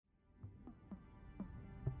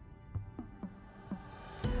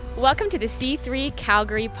Welcome to the C3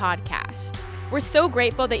 Calgary podcast. We're so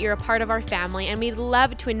grateful that you're a part of our family, and we'd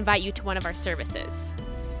love to invite you to one of our services.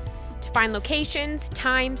 To find locations,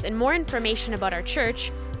 times, and more information about our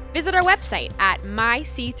church, visit our website at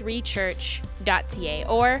myc3church.ca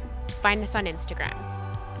or find us on Instagram.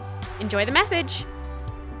 Enjoy the message.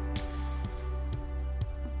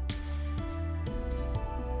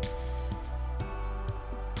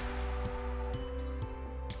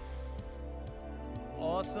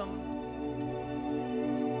 Awesome.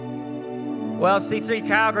 Well, C3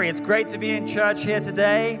 Calgary, it's great to be in church here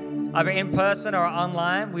today, either in person or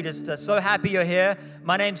online. We're just so happy you're here.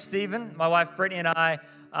 My name's Stephen. My wife Brittany and I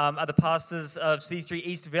are the pastors of C3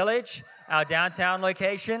 East Village, our downtown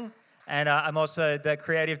location. And I'm also the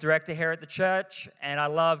creative director here at the church. And I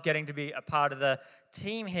love getting to be a part of the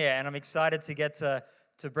team here. And I'm excited to get to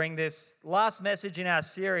bring this last message in our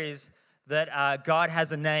series that God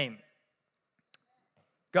has a name.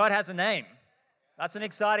 God has a name. That's an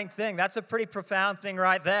exciting thing. That's a pretty profound thing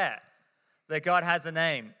right there, that God has a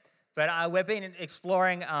name. But we've been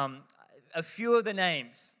exploring a few of the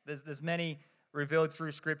names. There's many revealed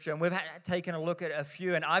through Scripture, and we've taken a look at a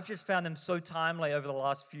few, and I've just found them so timely over the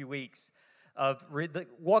last few weeks. Of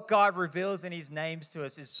what God reveals in His names to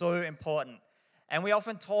us is so important. And we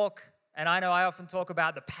often talk, and I know I often talk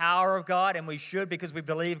about the power of God, and we should because we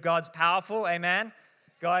believe God's powerful, amen?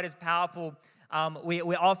 God is powerful. We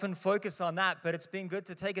often focus on that, but it's been good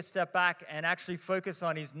to take a step back and actually focus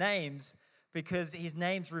on His names, because His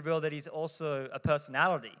names reveal that He's also a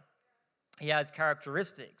personality. He has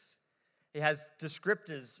characteristics. He has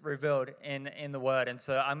descriptors revealed in the Word. And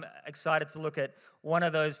so I'm excited to look at one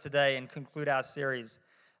of those today and conclude our series.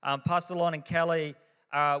 Pastor Lon and Kelly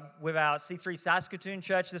are with our C3 Saskatoon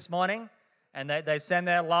church this morning, and they send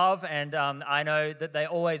their love, and I know that they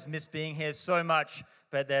always miss being here so much,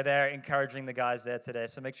 but they're there encouraging the guys there today.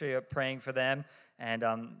 So make sure you're praying for them. And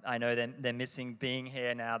I know they're missing being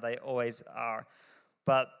here now. They always are.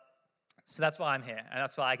 So that's why I'm here. And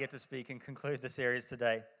that's why I get to speak and conclude the series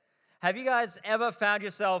today. Have you guys ever found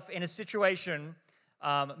yourself in a situation,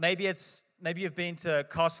 maybe you've been to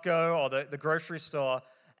Costco or the grocery store,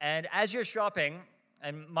 and as you're shopping,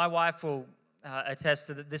 and my wife will attest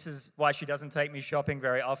to that, this is why she doesn't take me shopping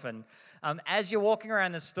very often. As you're walking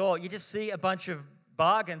around the store, you just see a bunch of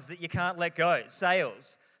bargains that you can't let go,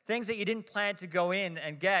 sales, things that you didn't plan to go in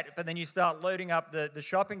and get, but then you start loading up the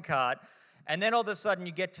shopping cart, and then all of a sudden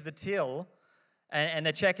you get to the till, and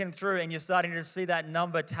they're checking through, and you're starting to see that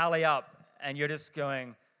number tally up, and you're just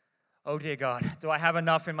going, oh dear God, do I have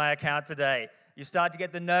enough in my account today? You start to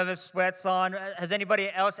get the nervous sweats on. Has anybody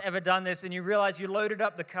else ever done this? And you realize you loaded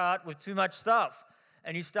up the cart with too much stuff,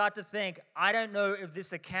 and you start to think, I don't know if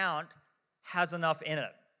this account has enough in it.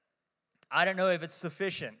 I don't know if it's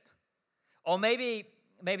sufficient. Or maybe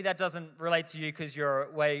that doesn't relate to you because you're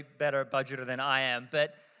a way better budgeter than I am,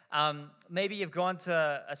 but maybe you've gone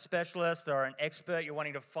to a specialist or an expert, you're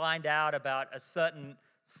wanting to find out about a certain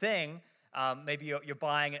thing. Maybe you're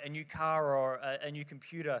buying a new car or a new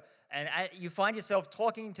computer, and you find yourself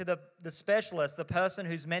talking to the specialist, the person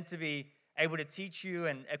who's meant to be able to teach you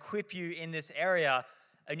and equip you in this area,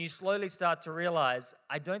 and you slowly start to realize,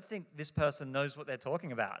 I don't think this person knows what they're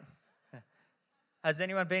talking about. Has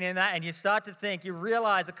anyone been in that? And you start to think, you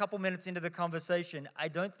realize a couple minutes into the conversation, I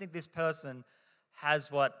don't think this person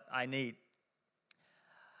has what I need.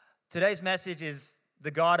 Today's message is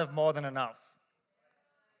the God of more than enough.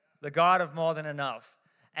 The God of more than enough.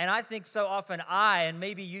 And I think so often and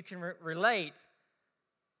maybe you can relate,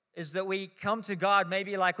 is that we come to God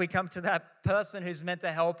maybe like we come to that person who's meant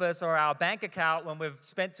to help us, or our bank account when we've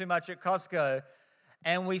spent too much at Costco,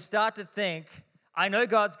 and we start to think, I know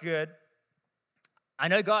God's good. I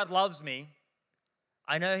know God loves me.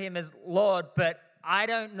 I know Him as Lord, but I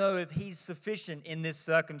don't know if He's sufficient in this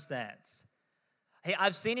circumstance. Hey,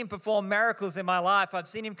 I've seen Him perform miracles in my life. I've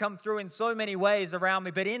seen Him come through in so many ways around me,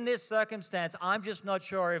 but in this circumstance, I'm just not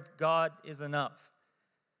sure if God is enough.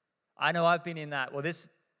 I know I've been in that. Well, this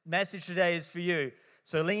message today is for you.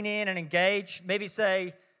 So lean in and engage. Maybe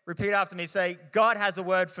repeat after me, say, God has a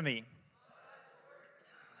word for me.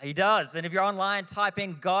 He does. And if you're online, type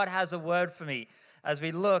in, God has a word for me, as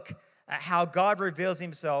we look at how God reveals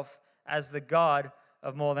Himself as the God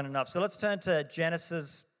of more than enough. So let's turn to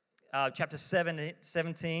Genesis chapter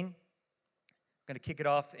 17. I'm going to kick it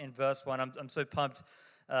off in verse 1. I'm so pumped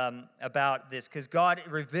about this, because God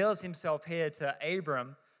reveals Himself here to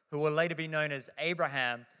Abram, who will later be known as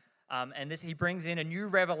Abraham. And He brings in a new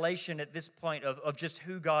revelation at this point of just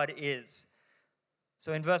who God is.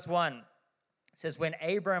 So in verse 1, it says, when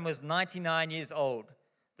Abram was 99 years old,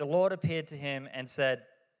 the Lord appeared to him and said,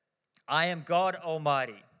 I am God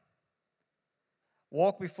Almighty.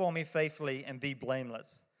 Walk before me faithfully and be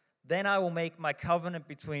blameless. Then I will make my covenant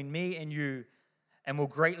between me and you and will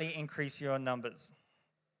greatly increase your numbers.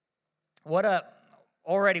 I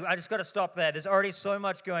just got to stop there. There's already so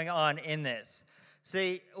much going on in this.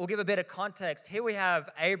 See, we'll give a bit of context. Here we have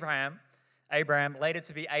Abraham, later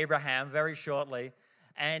to be Abraham, very shortly.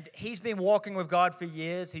 And he's been walking with God for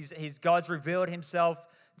years. God's revealed himself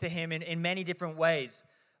to him in many different ways.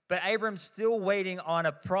 But Abram's still waiting on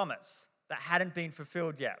a promise that hadn't been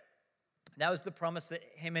fulfilled yet. That was the promise that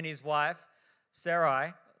him and his wife,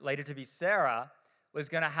 Sarai, later to be Sarah, was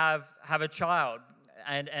going to have a child.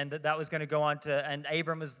 And that was going to go on to, and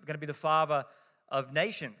Abram was going to be the father of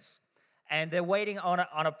nations. And they're waiting on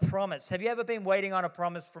a promise. Have you ever been waiting on a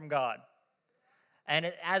promise from God?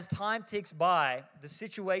 And as time ticks by, the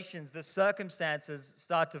situations, the circumstances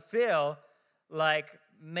start to feel like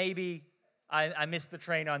maybe I missed the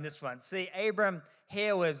train on this one. See, Abram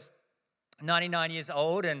here was 99 years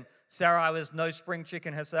old, and Sarai was no spring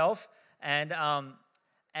chicken herself. And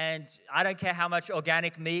I don't care how much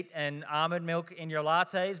organic meat and almond milk in your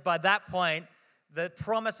lattes. By that point, the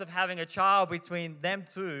promise of having a child between them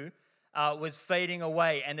two was fading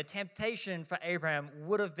away. And the temptation for Abraham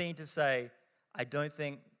would have been to say, I don't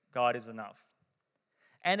think God is enough.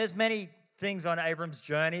 And there's many things on Abram's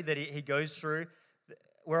journey that he goes through.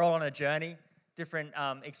 We're all on a journey, different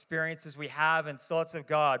experiences we have and thoughts of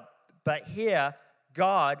God. But here,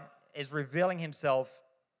 God is revealing himself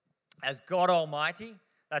as God Almighty.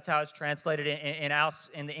 That's how it's translated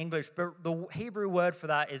in the English. But the Hebrew word for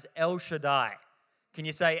that is El Shaddai. Can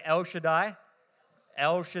you say El Shaddai?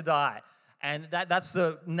 El Shaddai. And that's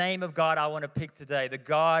the name of God I want to pick today, the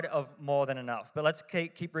God of more than enough. But let's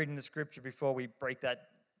keep reading the scripture before we break that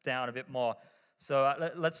down a bit more. So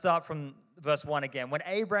let's start from verse 1 again. When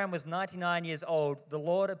Abraham was 99 years old, the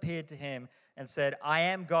Lord appeared to him and said, I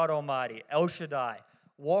am God Almighty, El Shaddai.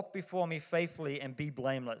 Walk before me faithfully and be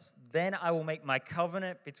blameless. Then I will make my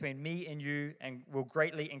covenant between me and you and will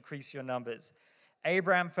greatly increase your numbers.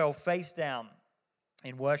 Abraham fell face down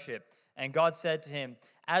in worship, and God said to him,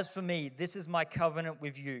 as for me, this is my covenant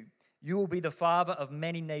with you. You will be the father of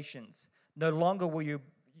many nations. No longer will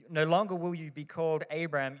you be called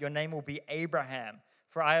Abram. Your name will be Abraham,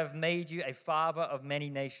 for I have made you a father of many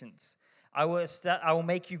nations. I will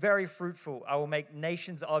make you very fruitful. I will make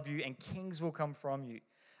nations of you, and kings will come from you.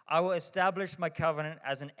 I will establish my covenant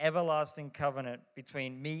as an everlasting covenant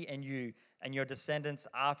between me and you and your descendants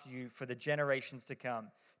after you for the generations to come,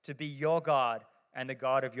 to be your God and the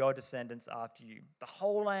God of your descendants after you. The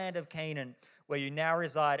whole land of Canaan, where you now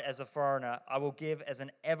reside as a foreigner, I will give as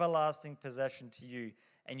an everlasting possession to you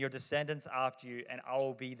and your descendants after you, and I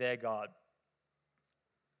will be their God.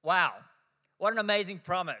 Wow, what an amazing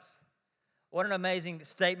promise. What an amazing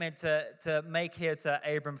statement to make here to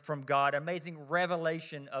Abram from God. Amazing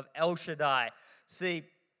revelation of El Shaddai. See,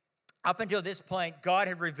 up until this point, God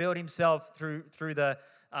had revealed himself through the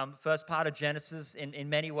first part of Genesis in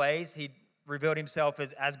many ways. He revealed himself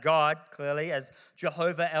as God, clearly, as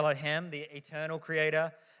Jehovah Elohim, the eternal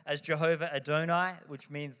creator, as Jehovah Adonai, which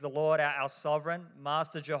means the Lord, our sovereign,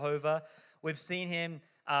 Master Jehovah. We've seen him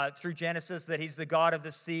through Genesis that he's the God of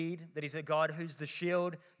the seed, that he's a God who's the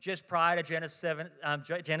shield. Just prior to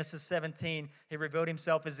Genesis 17, he revealed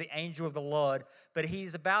himself as the angel of the Lord. But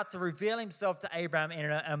he's about to reveal himself to Abraham in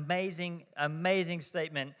an amazing, amazing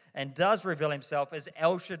statement, and does reveal himself as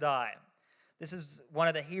El Shaddai. This is one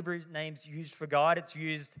of the Hebrew names used for God. It's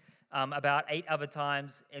used about 8 other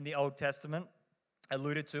times in the Old Testament,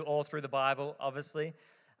 alluded to all through the Bible, obviously.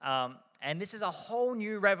 And this is a whole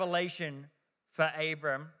new revelation for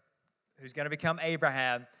Abram, who's going to become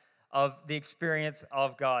Abraham, of the experience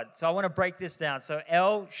of God. So I want to break this down. So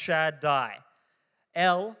El Shaddai.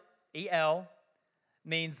 El, E-L,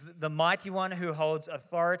 means the mighty one who holds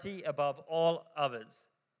authority above all others.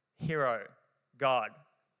 Hero, God.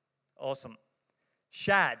 Awesome.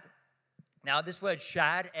 Shad. Now this word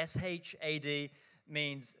Shad, S-H-A-D,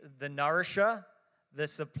 means the nourisher, the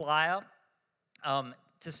supplier,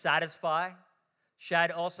 to satisfy.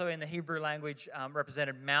 Shad also in the Hebrew language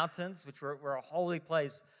represented mountains, which were a holy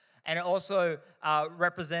place. And it also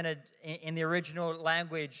represented in the original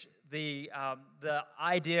language the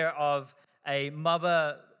idea of a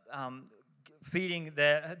mother feeding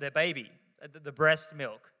their baby, the breast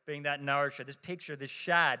milk being that nourisher. This picture, this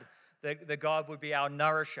Shad, the God would be our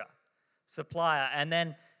nourisher, supplier. And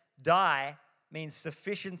then Dai means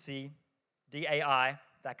sufficiency, D-A-I,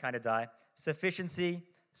 that kind of dai, sufficiency,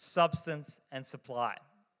 substance, and supply.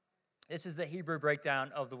 This is the Hebrew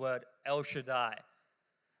breakdown of the word El Shaddai.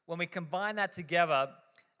 When we combine that together,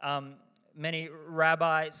 many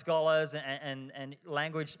rabbi scholars and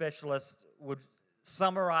language specialists would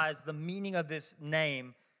summarize the meaning of this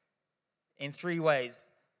name in three ways.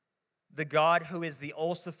 The God who is the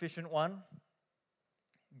all-sufficient one,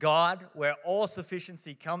 God where all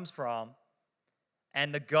sufficiency comes from,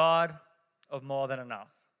 and the God of more than enough.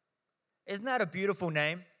 Isn't that a beautiful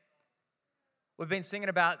name? We've been singing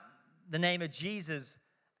about the name of Jesus,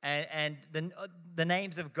 and the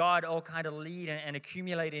names of God all kind of lead and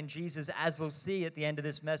accumulate in Jesus, as we'll see at the end of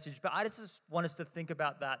this message. But I just want us to think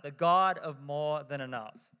about that. The God of more than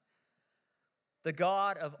enough. The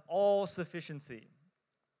God of all sufficiency.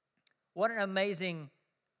 What an amazing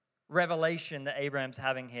revelation that Abraham's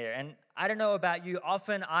having here. And I don't know about you,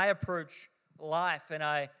 often I approach life and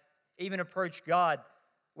I even approach God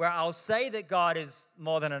where I'll say that God is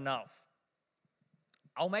more than enough.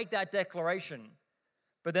 I'll make that declaration,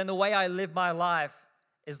 but then the way I live my life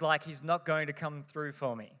is like He's not going to come through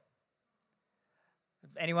for me.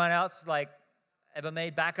 Anyone else ever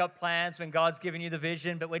made backup plans when God's given you the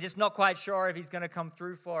vision, but we're just not quite sure if He's going to come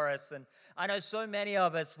through for us? And I know so many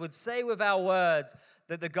of us would say with our words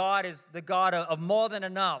that the God is the God of more than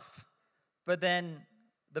enough, but then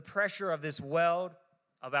the pressure of this world,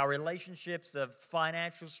 of our relationships, of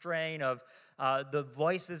financial strain, of the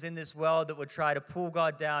voices in this world that would try to pull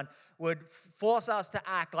God down, would force us to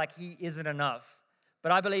act like He isn't enough.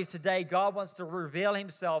 But I believe today God wants to reveal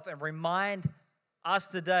Himself and remind us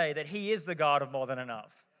today that He is the God of more than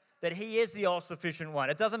enough, that He is the all-sufficient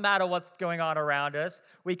one. It doesn't matter what's going on around us.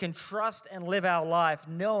 We can trust and live our life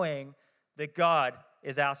knowing that God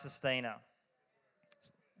is our sustainer.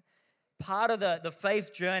 Part of the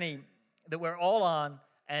faith journey that we're all on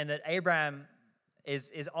and that Abraham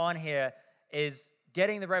is on here is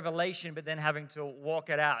getting the revelation, but then having to walk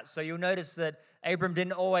it out. So you'll notice that Abram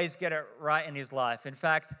didn't always get it right in his life. In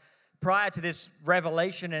fact, prior to this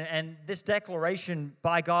revelation and this declaration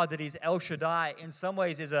by God that He's El Shaddai, in some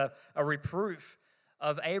ways is a reproof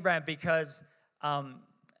of Abraham, because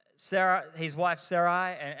Sarah, his wife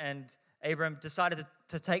Sarai, and Abram decided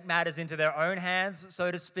to take matters into their own hands, so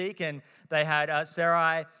to speak, and they had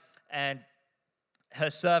Sarai and her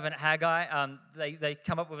servant Haggai. They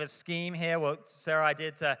come up with a scheme here, what Sarai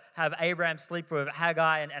did, to have Abraham sleep with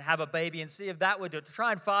Haggai and have a baby and see if that would do it, to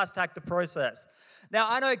try and fast-track the process. Now,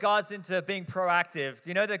 I know God's into being proactive. Do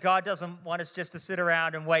you know that God doesn't want us just to sit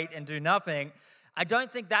around and wait and do nothing? I don't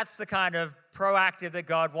think that's the kind of proactive that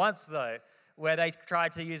God wants, though, where they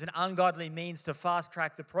tried to use an ungodly means to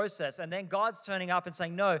fast-track the process. And then God's turning up and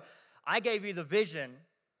saying, no, I gave you the vision.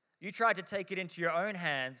 You tried to take it into your own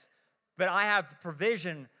hands, but I have the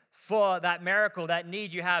provision for that miracle, that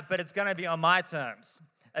need you have, but it's going to be on my terms.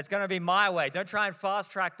 It's going to be my way. Don't try and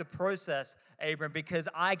fast-track the process, Abram, because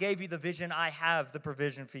I gave you the vision. I have the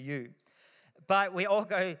provision for you. But we all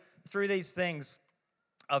go through these things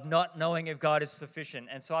of not knowing if God is sufficient.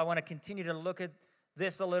 And so I want to continue to look at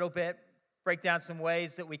this a little bit, break down some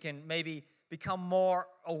ways that we can maybe become more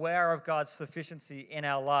aware of God's sufficiency in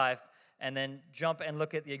our life, and then jump and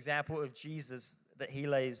look at the example of Jesus that He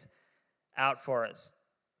lays out for us.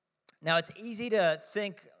 Now, it's easy to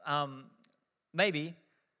think, maybe,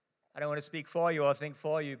 I don't want to speak for you or think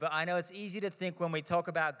for you, but I know it's easy to think when we talk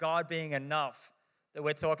about God being enough, that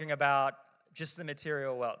we're talking about just the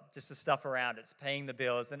material world, just the stuff around us, paying the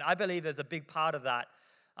bills. And I believe there's a big part of that,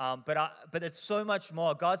 but it's so much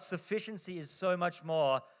more. God's sufficiency is so much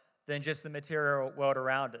more than just the material world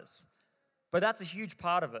around us. But that's a huge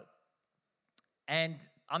part of it. And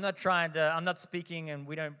I'm not speaking, and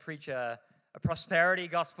we don't preach a prosperity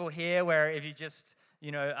gospel here where if you just,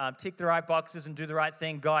 tick the right boxes and do the right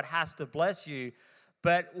thing, God has to bless you.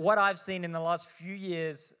 But what I've seen in the last few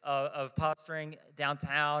years of pastoring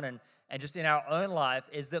downtown and just in our own life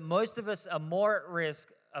is that most of us are more at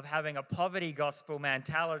risk of having a poverty gospel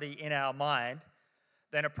mentality in our mind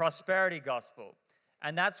than a prosperity gospel.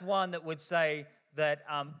 And that's one that would say that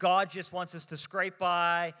God just wants us to scrape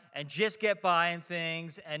by and just get by in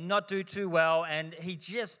things and not do too well, and He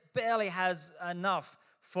just barely has enough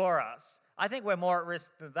for us. I think we're more at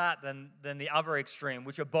risk to that than the other extreme,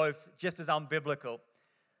 which are both just as unbiblical.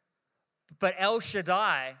 But El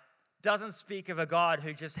Shaddai doesn't speak of a God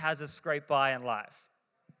who just has us scrape by in life.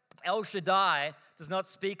 El Shaddai does not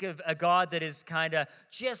speak of a God that is kind of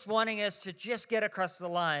just wanting us to just get across the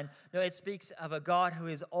line. No, it speaks of a God who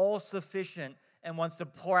is all-sufficient and wants to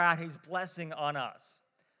pour out His blessing on us.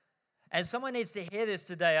 And someone needs to hear this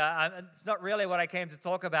today. It's not really what I came to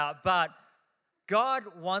talk about, but God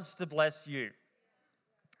wants to bless you.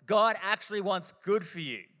 God actually wants good for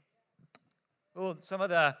you. Well, some of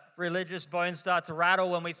the religious bones start to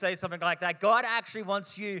rattle when we say something like that. God actually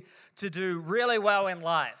wants you to do really well in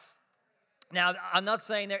life. Now, I'm not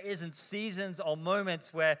saying there isn't seasons or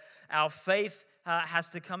moments where our faith has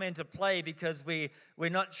to come into play because we're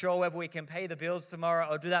not sure whether we can pay the bills tomorrow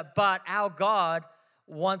or do that. But our God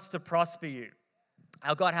wants to prosper you.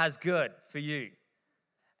 Our God has good for you.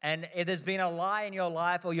 And if there's been a lie in your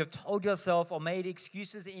life, or you've told yourself or made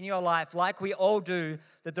excuses in your life, like we all do,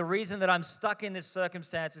 that the reason that I'm stuck in this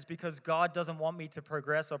circumstance is because God doesn't want me to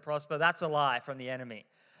progress or prosper, that's a lie from the enemy.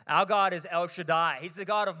 Our God is El Shaddai. He's the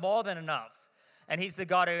God of more than enough. And He's the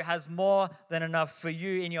God who has more than enough for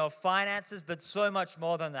you in your finances, but so much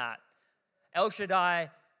more than that. El Shaddai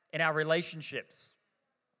in our relationships.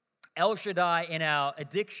 El Shaddai in our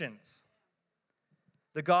addictions.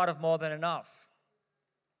 The God of more than enough.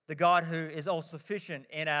 The God who is all sufficient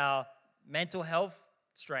in our mental health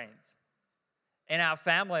strains, in our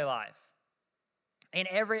family life, in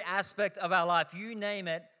every aspect of our life, you name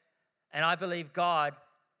it, and I believe God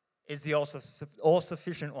is the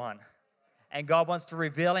all-sufficient one. And God wants to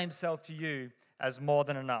reveal Himself to you as more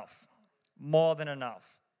than enough. More than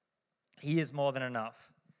enough. He is more than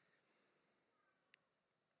enough.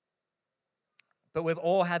 But we've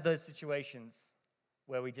all had those situations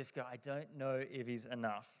where we just go, I don't know if He's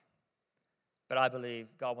enough. But I believe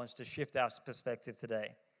God wants to shift our perspective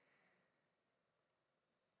today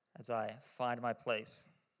as I find my place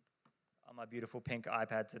on my beautiful pink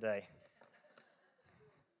iPad today.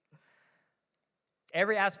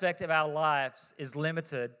 Every aspect of our lives is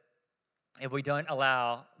limited if we don't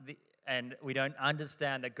allow and we don't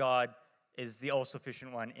understand that God is the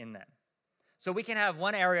all-sufficient one in them. So we can have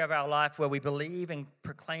one area of our life where we believe and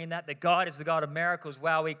proclaim that God is the God of miracles,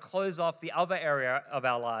 while we close off the other area of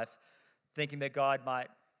our life, thinking that God might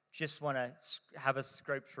just want to have us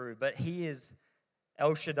scrape through. But He is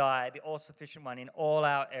El Shaddai, the all-sufficient one in all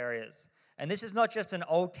our areas. And this is not just an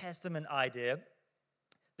Old Testament idea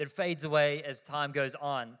that fades away as time goes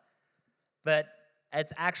on, but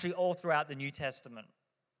it's actually all throughout the New Testament.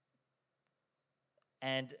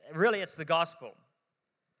 And really, it's the gospel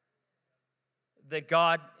that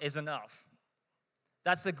God is enough.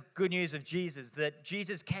 That's the good news of Jesus, that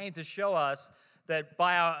Jesus came to show us that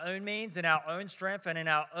by our own means, in our own strength, and in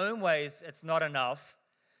our own ways, it's not enough.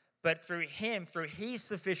 But through Him, through His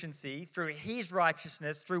sufficiency, through His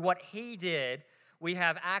righteousness, through what He did, we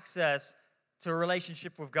have access to a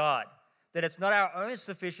relationship with God. That it's not our own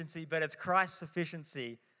sufficiency, but it's Christ's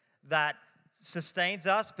sufficiency that sustains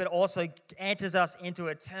us, but also enters us into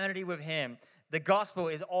eternity with Him. The gospel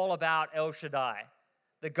is all about El Shaddai.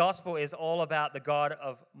 The gospel is all about the God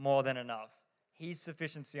of more than enough. His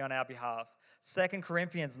sufficiency on our behalf. 2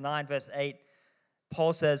 Corinthians 9 verse 8,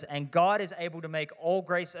 Paul says, and God is able to make all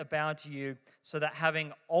grace abound to you, so that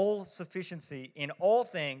having all sufficiency in all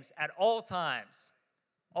things at all times,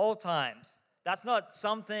 that's not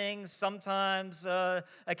some things, sometimes,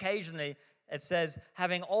 occasionally. It says,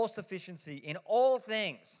 having all sufficiency in all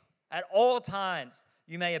things at all times,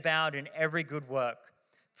 you may abound in every good work.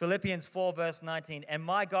 Philippians 4 verse 19, and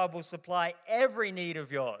my God will supply every need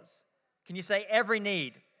of yours. Can you say every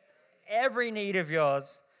need? Every need of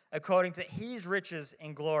yours, according to His riches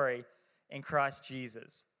in glory in Christ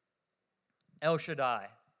Jesus. El Shaddai,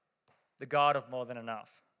 the God of more than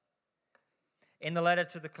enough. In the letter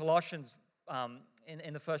to the Colossians,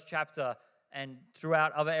 in the first chapter and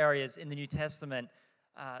throughout other areas in the New Testament,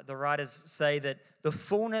 the writers say that the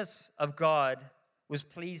fullness of God was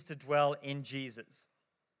pleased to dwell in Jesus.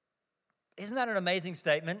 Isn't that an amazing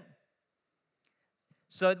statement?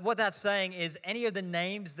 So what that's saying is any of the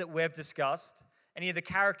names that we've discussed, any of the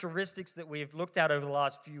characteristics that we've looked at over the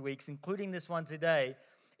last few weeks, including this one today,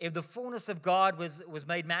 if the fullness of God was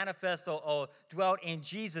made manifest or dwelt in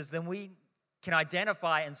Jesus, then we can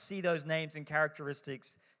identify and see those names and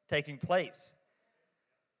characteristics taking place.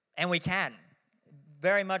 And we can.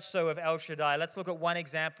 Very much so with El Shaddai. Let's look at one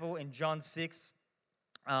example in John 6.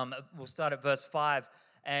 We'll start at verse 5.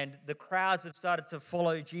 And the crowds have started to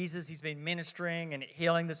follow Jesus. He's been ministering and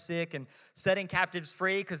healing the sick and setting captives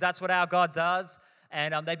free, because that's what our God does.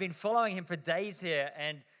 And they've been following Him for days here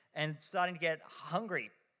and starting to get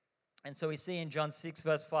hungry. And so we see in John 6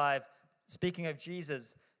 verse 5, speaking of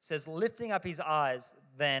Jesus, says, lifting up His eyes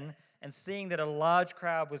then and seeing that a large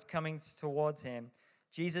crowd was coming towards Him,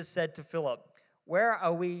 Jesus said to Philip, where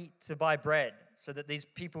are we to buy bread so that these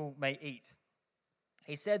people may eat?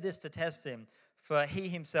 He said this to test Him, for He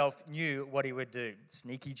Himself knew what He would do.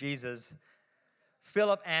 Sneaky Jesus.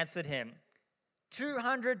 Philip answered Him,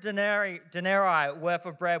 200 denarii worth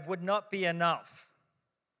of bread would not be enough.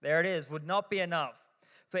 There it is, would not be enough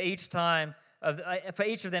for each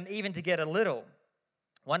of them even to get a little.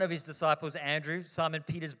 One of His disciples, Andrew, Simon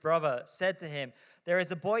Peter's brother, said to Him, there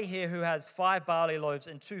is a boy here who has 5 barley loaves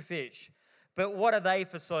and 2 fish, but what are they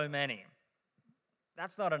for so many?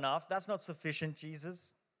 That's not enough. That's not sufficient,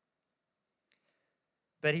 Jesus.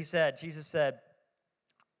 But Jesus said,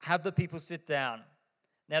 have the people sit down.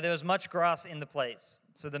 Now there was much grass in the place.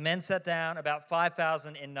 So the men sat down, about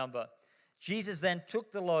 5,000 in number. Jesus then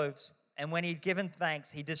took the loaves, and when he'd given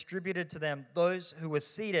thanks, he distributed to them, those who were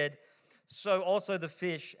seated, so also the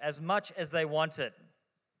fish, as much as they wanted.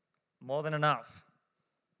 More than enough.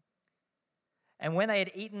 And when they had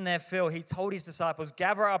eaten their fill, he told his disciples,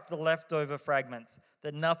 gather up the leftover fragments,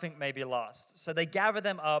 that nothing may be lost. So they gathered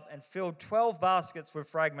them up and filled 12 baskets with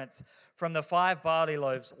fragments from the 5 barley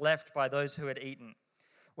loaves left by those who had eaten.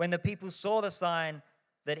 When the people saw the sign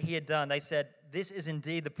that he had done, they said, this is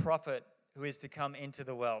indeed the prophet who is to come into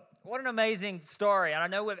the world. What an amazing story. And I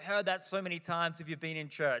know we've heard that so many times if you've been in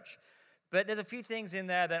church. But there's a few things in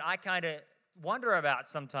there that I kind of wonder about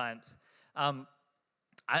sometimes.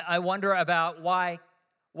 I wonder about why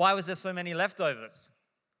was there so many leftovers?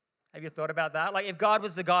 Have you thought about that? Like if God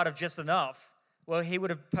was the God of just enough, well, he would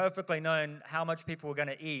have perfectly known how much people were going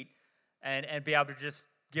to eat and be able to just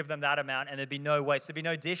give them that amount and there'd be no waste. There'd be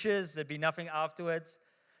no dishes. There'd be nothing afterwards.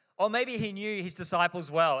 Or maybe he knew his disciples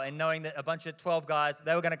well and knowing that a bunch of 12 guys,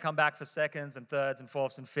 they were going to come back for seconds and thirds and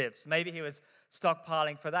fourths and fifths. Maybe he was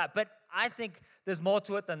stockpiling for that. But I think there's more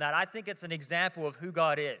to it than that. I think it's an example of who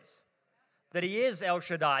God is. That he is El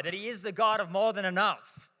Shaddai, that he is the God of more than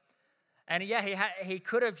enough. And yeah, he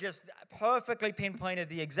could have just perfectly pinpointed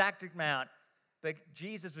the exact amount, but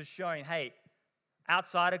Jesus was showing, hey,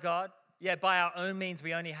 outside of God, yeah, by our own means,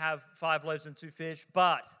 we only have 5 loaves and 2 fish,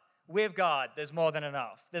 but with God, there's more than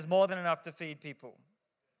enough. There's more than enough to feed people.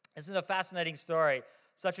 This is a fascinating story,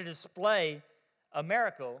 such a display, a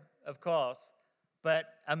miracle, of course, but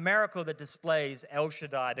a miracle that displays El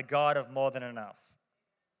Shaddai, the God of more than enough.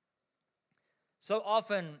 So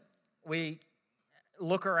often we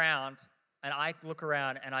look around, and I look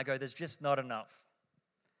around and I go, there's just not enough.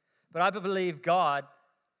 But I believe God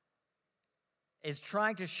is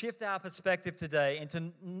trying to shift our perspective today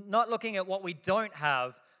into not looking at what we don't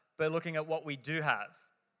have, but looking at what we do have.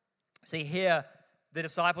 See, here, the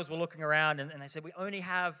disciples were looking around and they said, we only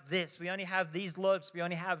have this, we only have these loaves, we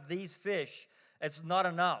only have these fish. It's not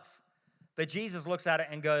enough. But Jesus looks at it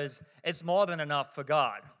and goes, it's more than enough for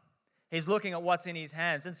God. He's looking at what's in his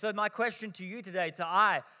hands. And so my question to you today,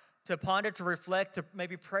 to ponder, to reflect, to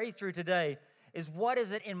maybe pray through today, is what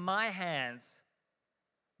is it in my hands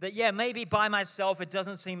that, yeah, maybe by myself it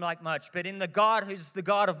doesn't seem like much, but in the God who's the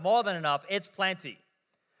God of more than enough, it's plenty.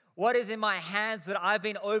 What is in my hands that I've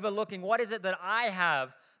been overlooking? What is it that I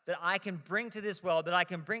have that I can bring to this world, that I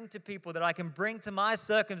can bring to people, that I can bring to my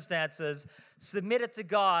circumstances, submit it to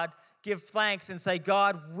God, give thanks and say,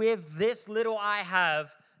 God, with this little I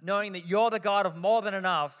have, knowing that you're the God of more than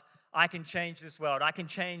enough, I can change this world. I can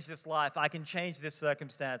change this life. I can change this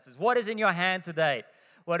circumstances. What is in your hand today?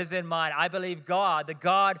 What is in mine? I believe God, the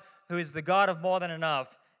God who is the God of more than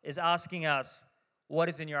enough, is asking us, what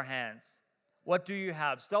is in your hands? What do you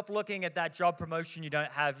have? Stop looking at that job promotion you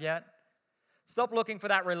don't have yet. Stop looking for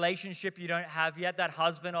that relationship you don't have yet, that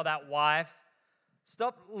husband or that wife.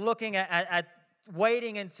 Stop looking at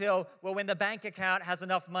waiting until, well, when the bank account has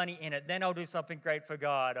enough money in it, then I'll do something great for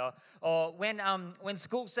God. Or when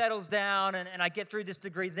school settles down and I get through this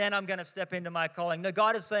degree, then I'm going to step into my calling. No,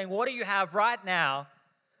 God is saying, what do you have right now?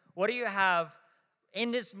 What do you have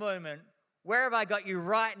in this moment? Where have I got you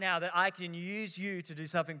right now that I can use you to do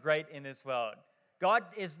something great in this world? God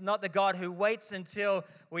is not the God who waits until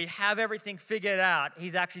we have everything figured out.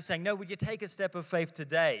 He's actually saying, no, would you take a step of faith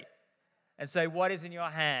today and say, what is in your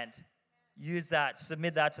hand? Use that,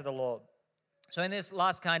 submit that to the Lord. So in this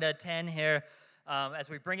last kind of 10 here, as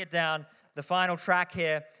we bring it down, the final track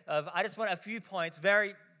here, I just want a few points,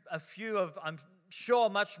 a few of, I'm sure,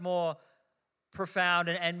 much more profound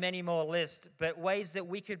and many more list, but ways that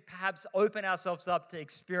we could perhaps open ourselves up to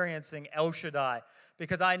experiencing El Shaddai.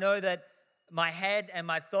 Because I know that my head and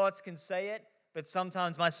my thoughts can say it, but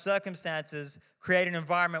sometimes my circumstances create an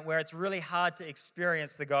environment where it's really hard to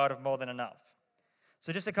experience the God of more than enough.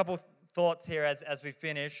 So just a couple thoughts here as we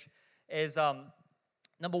finish is,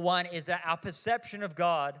 number one is that our perception of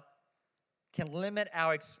God can limit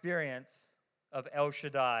our experience of El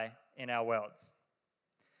Shaddai in our worlds.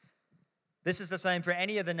 This is the same for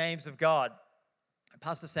any of the names of God.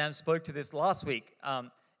 Pastor Sam spoke to this last week,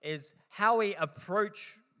 is how we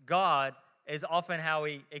approach God is often how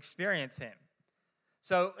we experience him.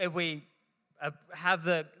 So if we have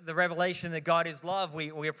the revelation that God is love,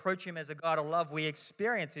 we approach him as a God of love, we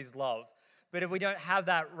experience his love. But if we don't have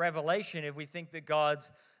that revelation, if we think that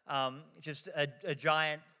God's just a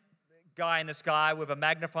giant guy in the sky with a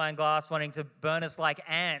magnifying glass wanting to burn us like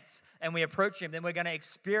ants, and we approach him, then we're going to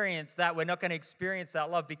experience that. We're not going to experience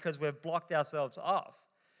that love because we've blocked ourselves off.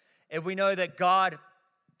 If we know that God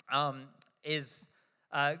is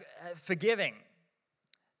forgiving,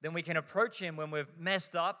 then we can approach him when we've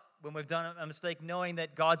messed up, when we've done a mistake, knowing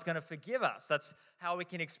that God's going to forgive us. That's how we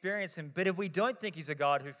can experience him. But if we don't think he's a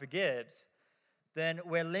God who forgives, then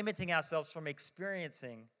we're limiting ourselves from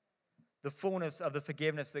experiencing the fullness of the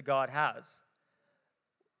forgiveness that God has.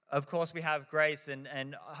 Of course, we have grace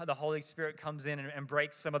and the Holy Spirit comes in and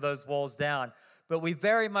breaks some of those walls down. But we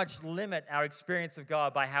very much limit our experience of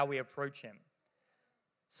God by how we approach him.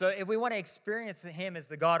 So if we want to experience him as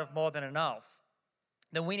the God of more than enough,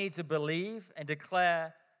 then we need to believe and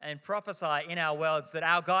declare and prophesy in our words that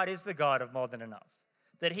our God is the God of more than enough,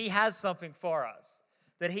 that he has something for us,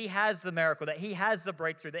 that he has the miracle, that he has the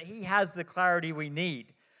breakthrough, that he has the clarity we need.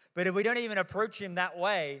 But if we don't even approach him that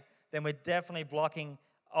way, then we're definitely blocking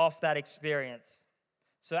off that experience.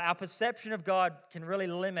 So our perception of God can really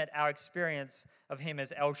limit our experience of him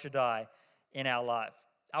as El Shaddai in our life.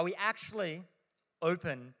 Are we actually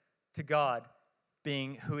open to God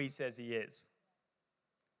being who he says he is?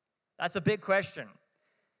 That's a big question.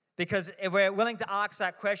 Because if we're willing to ask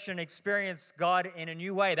that question and experience God in a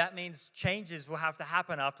new way, that means changes will have to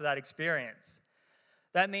happen after that experience.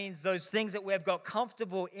 That means those things that we've got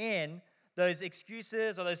comfortable in, those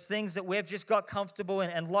excuses or those things that we've just got comfortable in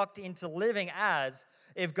and locked into living as,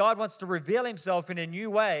 if God wants to reveal himself in a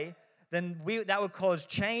new way, then that would cause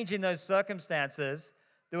change in those circumstances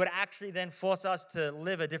that would actually then force us to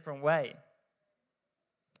live a different way.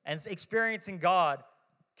 And experiencing God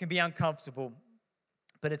can be uncomfortable,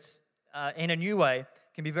 but it's in a new way,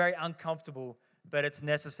 can be very uncomfortable, but it's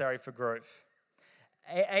necessary for growth.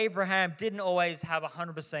 Abraham didn't always have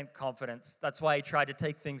 100% confidence. That's why he tried to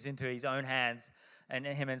take things into his own hands, and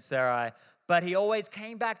him and Sarai. But he always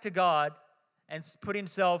came back to God and put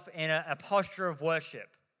himself in a posture of worship.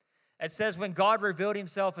 It says when God revealed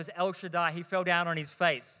himself as El Shaddai, he fell down on his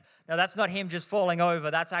face. Now that's not him just falling over.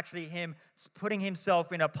 That's actually him putting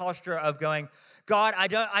himself in a posture of going, God, I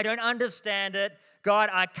don't understand it. God,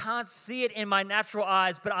 I can't see it in my natural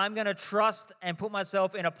eyes, but I'm going to trust and put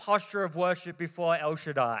myself in a posture of worship before El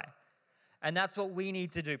Shaddai. And that's what we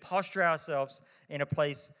need to do, posture ourselves in a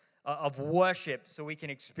place of worship so we can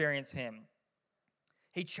experience him.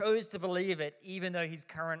 He chose to believe it even though his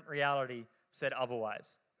current reality said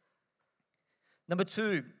otherwise. Number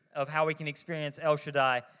 2 of how we can experience El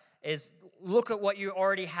Shaddai is look at what you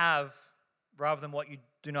already have rather than what you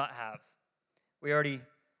do not have. We already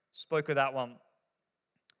spoke of that one.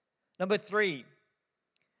 Number 3,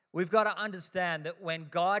 we've got to understand that when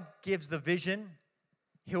God gives the vision,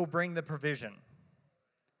 he'll bring the provision.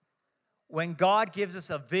 When God gives us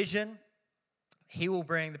a vision, he will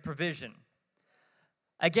bring the provision.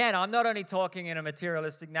 Again, I'm not only talking in a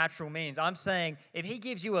materialistic, natural means. I'm saying if he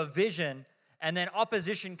gives you a vision and then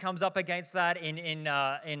opposition comes up against that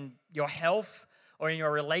in your health or in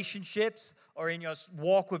your relationships or in your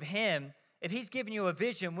walk with him, if he's given you a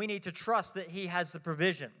vision, we need to trust that he has the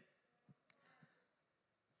provision.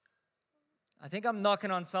 I think I'm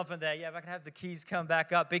knocking on something there. Yeah, if I can have the keys come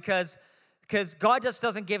back up. Because God just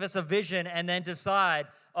doesn't give us a vision and then decide,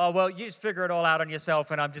 oh, well, you just figure it all out on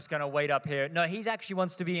yourself and I'm just going to wait up here. No, he actually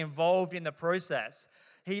wants to be involved in the process.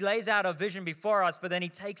 He lays out a vision before us, but then he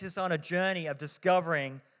takes us on a journey of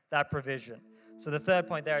discovering that provision. So the third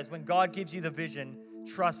point there is when God gives you the vision,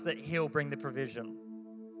 trust that he'll bring the provision.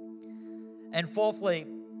 And fourthly,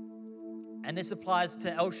 and this applies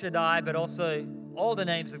to El Shaddai, but also all the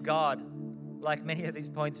names of God, like many of these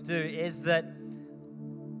points do, is that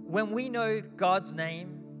when we know God's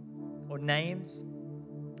name or names,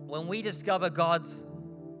 when we discover God's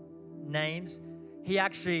names, he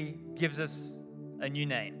actually gives us a new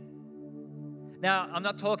name. Now, I'm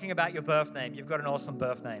not talking about your birth name. You've got an awesome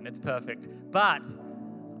birth name. It's perfect. But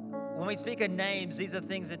when we speak of names, these are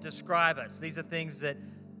things that describe us. These are things that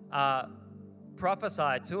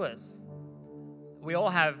prophesy to us. We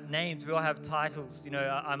all have names. We all have titles. You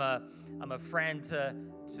know, I'm a friend to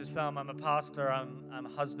some. I'm a pastor. I'm a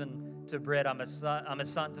husband to Britt. I'm a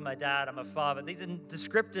son to my dad. I'm a father. These are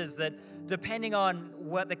descriptors that, depending on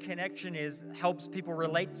what the connection is, helps people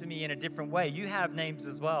relate to me in a different way. You have names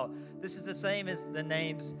as well. This is the same as the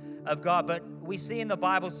names of God. But we see in the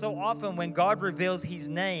Bible so often when God reveals his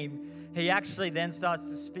name, he actually then starts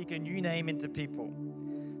to speak a new name into people.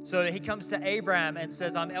 So he comes to Abraham and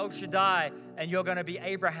says, I'm El Shaddai, and you're going to be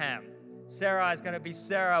Abraham. Sarai is going to be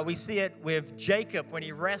Sarah. We see it with Jacob when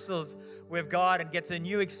he wrestles with God and gets a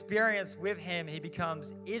new experience with him. He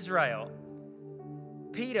becomes Israel.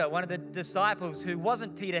 Peter, one of the disciples who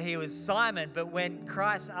wasn't Peter, he was Simon, but when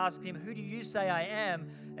Christ asked him, who do you say I am?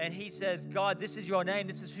 And he says, God, this is your name,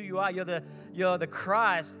 this is who you are, you're the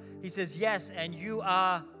Christ. He says, yes, and you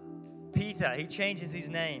are Peter. He changes his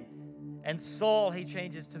name. And Saul, he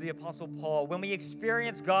changes to the Apostle Paul. When we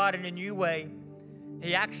experience God in a new way,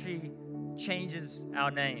 he actually changes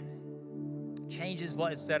our names, changes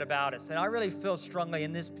what is said about us. And I really feel strongly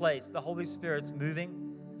in this place, the Holy Spirit's moving.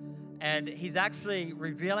 And he's actually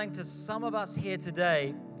revealing to some of us here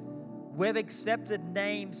today, we've accepted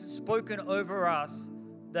names spoken over us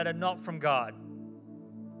that are not from God.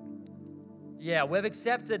 Yeah, we've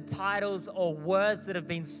accepted titles or words that have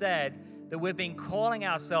been said that we've been calling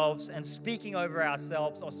ourselves and speaking over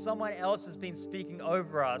ourselves, or someone else has been speaking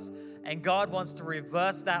over us. And God wants to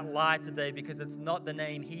reverse that lie today because it's not the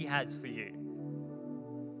name he has for you.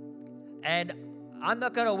 And I'm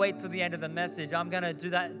not going to wait till the end of the message. I'm going to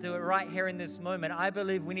do it right here in this moment. I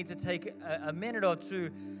believe we need to take a minute or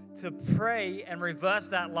two to pray and reverse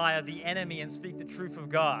that lie of the enemy and speak the truth of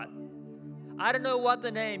God. I don't know what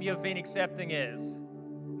the name you've been accepting is.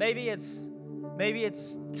 Maybe it's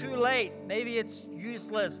too late. Maybe it's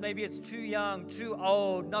useless. Maybe it's too young, too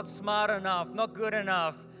old, not smart enough, not good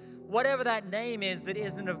enough. Whatever that name is that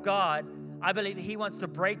isn't of God, I believe he wants to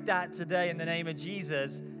break that today in the name of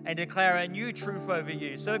Jesus and declare a new truth over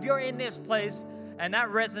you. So if you're in this place and that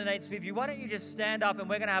resonates with you, why don't you just stand up and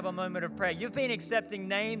we're going to have a moment of prayer. You've been accepting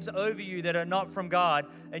names over you that are not from God,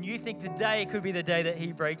 and you think today could be the day that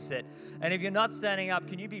he breaks it. And if you're not standing up,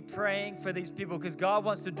 can you be praying for these people? Because God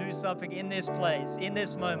wants to do something in this place, in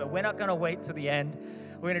this moment. We're not going to wait till the end.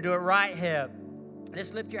 We're going to do it right here.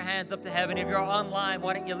 Just lift your hands up to heaven. If you're online,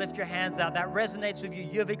 why don't you lift your hands out? That resonates with you.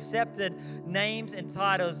 You've accepted names and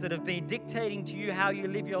titles that have been dictating to you how you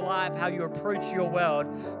live your life, how you approach your world.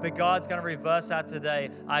 But God's going to reverse that today,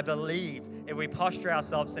 I believe, if we posture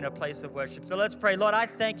ourselves in a place of worship. So let's pray. Lord, I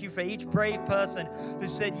thank you for each brave person who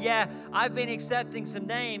said, yeah, I've been accepting some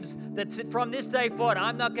names that from this day forward,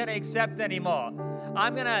 I'm not going to accept anymore.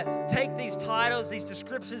 I'm going to take these titles, these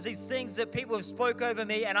descriptions, these things that people have spoke over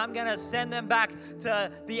me, and I'm going to send them back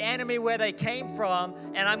to the enemy where they came from,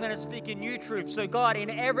 and I'm going to speak a new truth. So God, in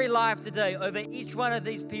every life today, over each one of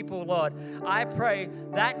these people, Lord, I pray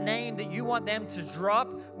that name that you want them to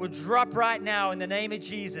drop would drop right now in the name of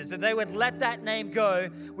Jesus, and they would let that name go.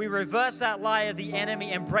 We reverse that lie of the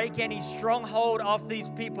enemy and break any stronghold off these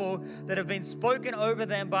people that have been spoken over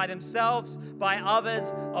them by themselves, by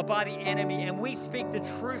others, or by the enemy, and we speak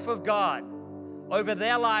the truth of God over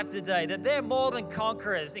their life today, that they're more than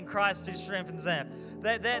conquerors in Christ who strengthens them.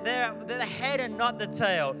 They're the head and not the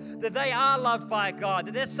tail, that they are loved by God,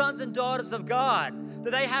 that they're sons and daughters of God,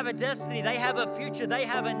 that they have a destiny, they have a future, they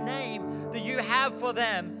have a name that you have for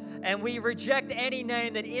them. And we reject any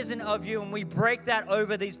name that isn't of you, and we break that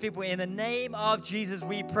over these people. In the name of Jesus,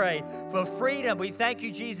 we pray for freedom. We thank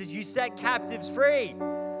you, Jesus. You set captives free,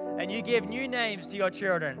 and you give new names to your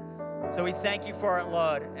children. So we thank you for it,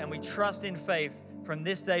 Lord, and we trust in faith from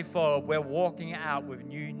this day forward, we're walking out with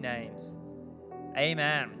new names.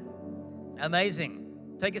 Amen.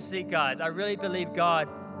 Amazing. Take a seat, guys. I really believe God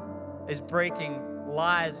is breaking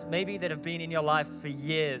lies, maybe that have been in your life for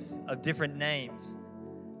years, of different names,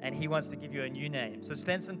 and he wants to give you a new name. So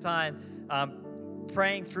spend some time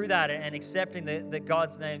praying through that and accepting the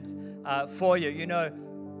God's names for you. You know,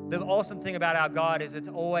 the awesome thing about our God is it's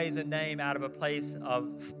always a name out of a place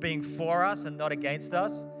of being for us and not against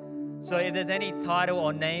us. So if there's any title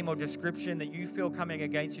or name or description that you feel coming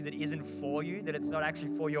against you that isn't for you, that it's not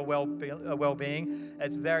actually for your well-being,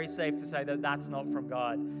 it's very safe to say that that's not from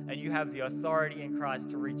God. And you have the authority in Christ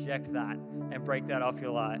to reject that and break that off your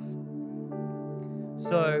life.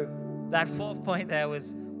 So that fourth point there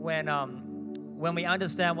was when we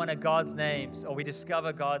understand one of God's names, or we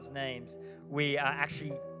discover God's names, we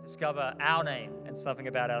actually discover our name and something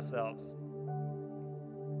about ourselves.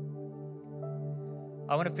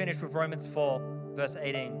 I want to finish with Romans 4, verse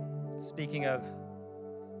 18. Speaking of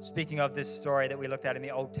this story that we looked at in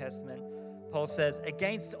the Old Testament, Paul says,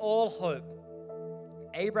 against all hope,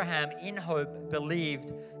 Abraham in hope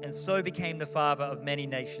believed and so became the father of many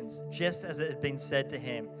nations, just as it had been said to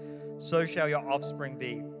him, so shall your offspring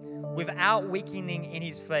be. Without weakening in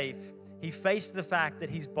his faith, he faced the fact that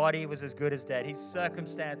his body was as good as dead. His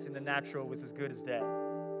circumstance in the natural was as good as dead,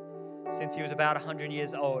 since he was about 100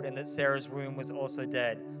 years old, and that Sarah's womb was also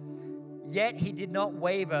dead. Yet he did not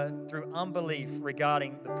waver through unbelief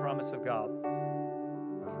regarding the promise of God,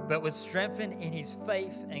 but was strengthened in his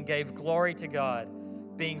faith and gave glory to God,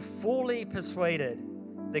 being fully persuaded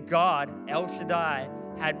that God, El Shaddai,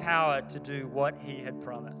 had power to do what he had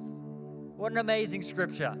promised. What an amazing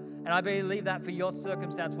scripture. And I believe that for your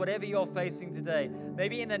circumstance, whatever you're facing today,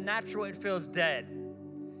 maybe in the natural it feels dead.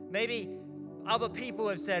 Maybe other people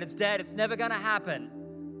have said it's dead, it's never going to happen.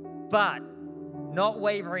 But not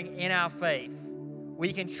wavering in our faith,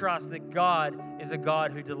 we can trust that God is a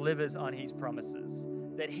God who delivers on his promises,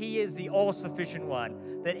 that he is the all-sufficient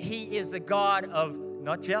one, that he is the God of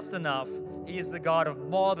not just enough, he is the God of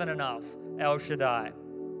more than enough, El Shaddai.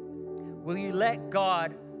 Will we let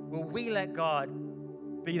God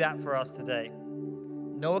be that for us today?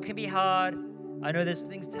 No, it can be hard. I know there's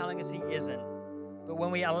things telling us he isn't. But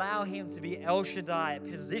when we allow him to be El Shaddai,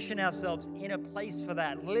 position ourselves in a place for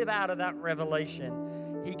that, live out of that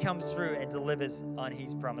revelation, he comes through and delivers on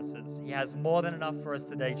his promises. He has more than enough for us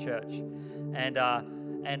today, church. And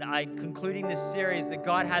I'm concluding this series that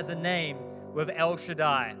God has a name with El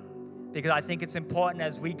Shaddai, because I think it's important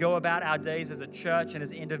as we go about our days as a church and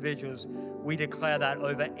as individuals, we declare that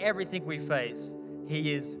over everything we face.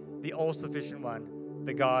 He is the all-sufficient one,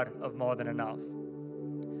 the God of more than enough.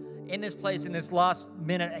 In this place, in this last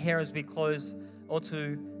minute here as we close, or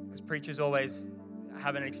two, because preachers always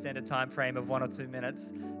have an extended time frame of 1 or 2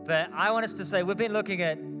 minutes, but I want us to say, we've been looking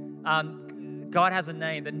at God has a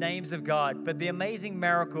name, the names of God, but the amazing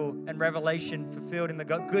miracle and revelation fulfilled in the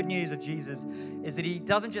good news of Jesus is that he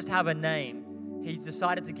doesn't just have a name. He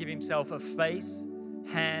decided to give himself a face,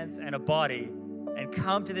 hands, and a body and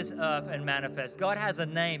come to this earth and manifest. God has a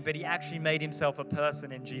name, but he actually made himself a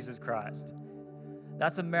person in Jesus Christ.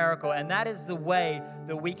 That's a miracle, and that is the way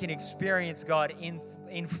that we can experience God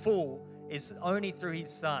in full, is only through his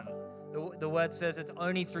Son. The word says it's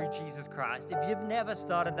only through Jesus Christ. If you've never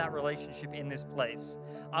started that relationship in this place,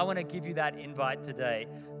 I want to give you that invite today,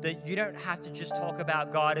 that you don't have to just talk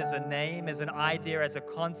about God as a name, as an idea, as a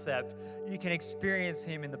concept. You can experience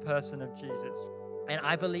him in the person of Jesus. And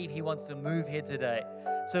I believe he wants to move here today.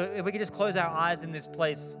 So if we could just close our eyes in this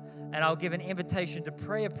place, and I'll give an invitation to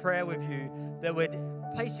pray a prayer with you that would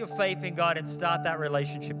place your faith in God and start that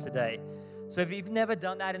relationship today. So if you've never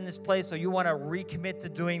done that in this place, or you want to recommit to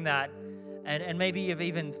doing that, and maybe you've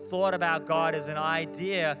even thought about God as an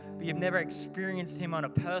idea, but you've never experienced him on a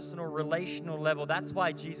personal, relational level, that's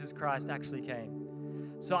why Jesus Christ actually came.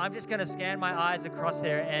 So I'm just going to scan my eyes across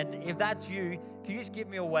here, and if that's you, can you just give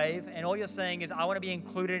me a wave? And all you're saying is, I want to be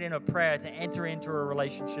included in a prayer to enter into a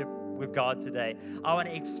relationship with God today. I want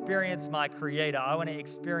to experience my Creator. I want to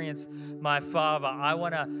experience my Father. I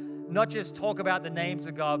want to not just talk about the names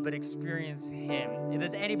of God, but experience him. If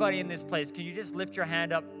there's anybody in this place, can you just lift your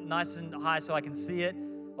hand up nice and high so I can see it?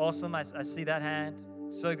 Awesome. I see that hand.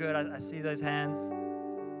 So good. I see those hands.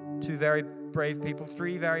 2 very brave people.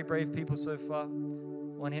 3 very brave people so far.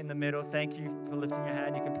 1 in the middle. Thank you for lifting your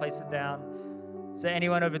hand. You can place it down. Is there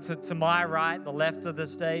anyone over to my right, the left of the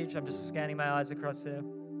stage? I'm just scanning my eyes across here.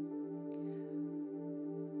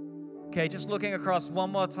 Okay, just looking across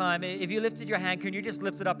one more time. If you lifted your hand, can you just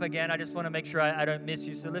lift it up again? I just want to make sure I don't miss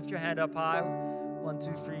you. So lift your hand up high. 1,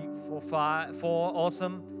 2, 3, 4, 5, 4.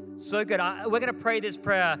 Awesome. So good. We're going to pray this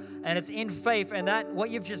prayer, and it's in faith. And that what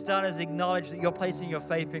you've just done is acknowledge that you're placing your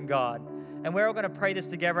faith in God. And we're all going to pray this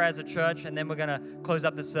together as a church, and then we're going to close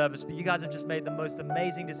up the service. But you guys have just made the most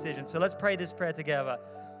amazing decision. So let's pray this prayer together.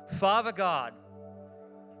 Father God,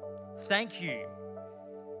 thank you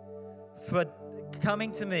for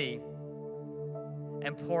coming to me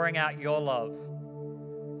and pouring out your love.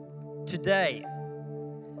 Today,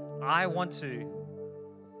 I want to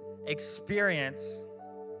experience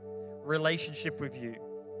relationship with you.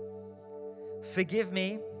 Forgive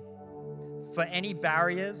me for any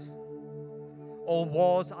barriers or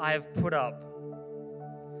walls I have put up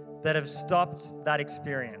that have stopped that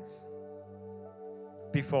experience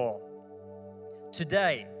before.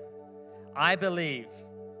 Today, I believe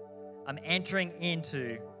I'm entering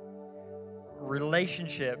into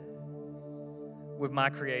relationship with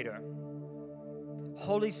my Creator.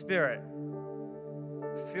 Holy Spirit,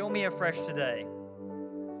 fill me afresh today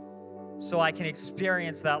so I can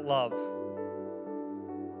experience that love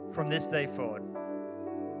from this day forward.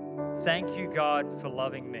 Thank you, God, for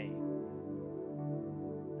loving me.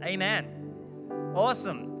 Amen.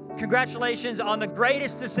 Awesome. Congratulations on the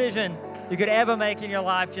greatest decision you could ever make in your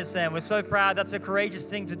life just then. We're so proud. That's a courageous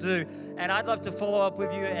thing to do. And I'd love to follow up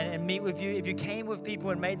with you and meet with you. If you came with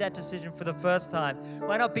people and made that decision for the first time,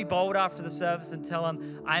 why not be bold after the service and tell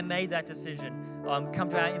them, I made that decision. Come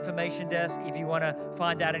to our information desk if you want to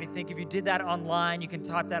find out anything. If you did that online, you can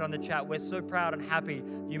type that on the chat. We're so proud and happy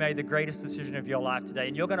you made the greatest decision of your life today.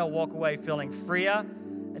 And you're going to walk away feeling freer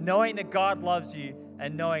and knowing that God loves you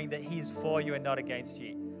and knowing that he is for you and not against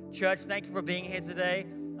you. Church, thank you for being here today.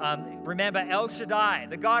 Remember El Shaddai,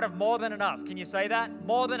 the God of more than enough. Can you say that?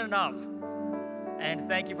 More than enough. And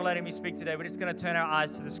thank you for letting me speak today. We're just going to turn our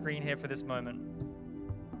eyes to the screen here for this moment.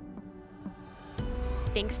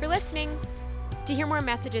 Thanks for listening. To hear more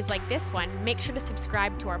messages like this one, make sure to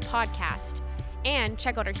subscribe to our podcast and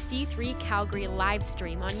check out our C3 Calgary live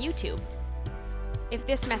stream on YouTube. If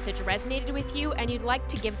this message resonated with you and you'd like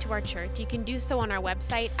to give to our church, you can do so on our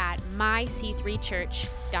website at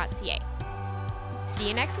myc3church.ca. See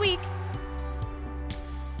you next week.